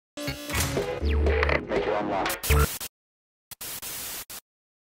Major unlock.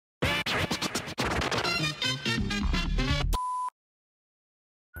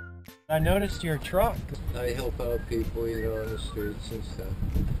 I noticed your truck. I help out people, you know, on the streets and stuff.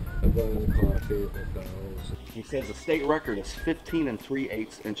 I buy them coffee, McDonald's. He says the state record is 15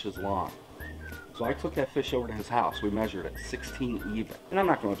 3/8 inches long. So I took that fish over to his house. We measured it 16 even. And I'm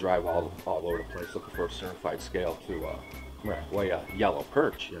not going to drive all over the place looking for a certified scale to weigh a yellow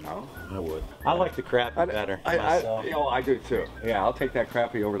perch, you know. I would. I like the crappie better myself. I do too. Yeah, I'll take that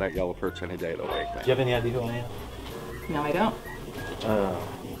crappie over that yellow perch any day of the week. Do you have any idea who I am? No, I don't.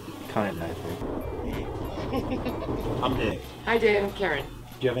 Kind, I think. I'm Dave. Hi, Dave. I'm Karen.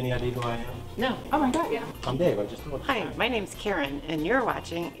 Do you have any idea who I am? No. Oh my God, yeah. I'm Dave. I just told you. Hi, my name's Karen, and you're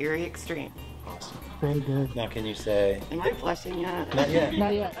watching Erie Extreme. Awesome. Very good. Now, can you say? Am I blushing yet? Not yet.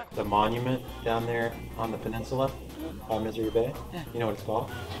 Not yet. The monument down there on the peninsula by Misery Bay. Yeah. You know what it's called?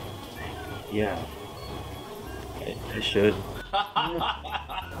 Yeah. I should.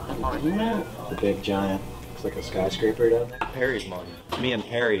 The big giant. It's like a skyscraper down there. Perry's monument. Me and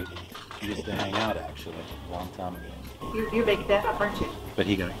Perry used to hang out actually a long time ago. You baked that up, aren't you? But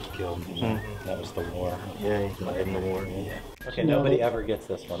he got killed. That was the war. Yeah, he died in the war. Yeah. Okay, nobody ever gets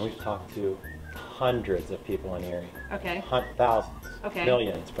this one. We've talked to hundreds of people in Erie. Okay. Thousands. Okay.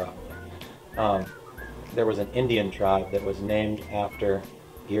 Millions, probably. There was an Indian tribe that was named after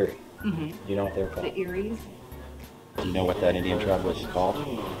Erie. Mm-hmm. Do you know what they're called? The Eries? Do you know what that Indian tribe was called?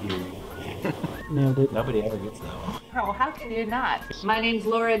 Erie. Nailed it. Nobody ever gets that one. Oh, how can you not? My name's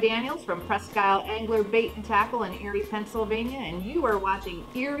Laura Daniels from Presque Isle Angler Bait and Tackle in Erie, Pennsylvania, and you are watching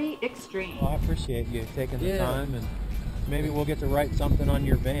Erie Extreme. Well, I appreciate you taking the time, and maybe we'll get to write something on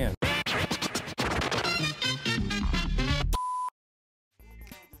your van.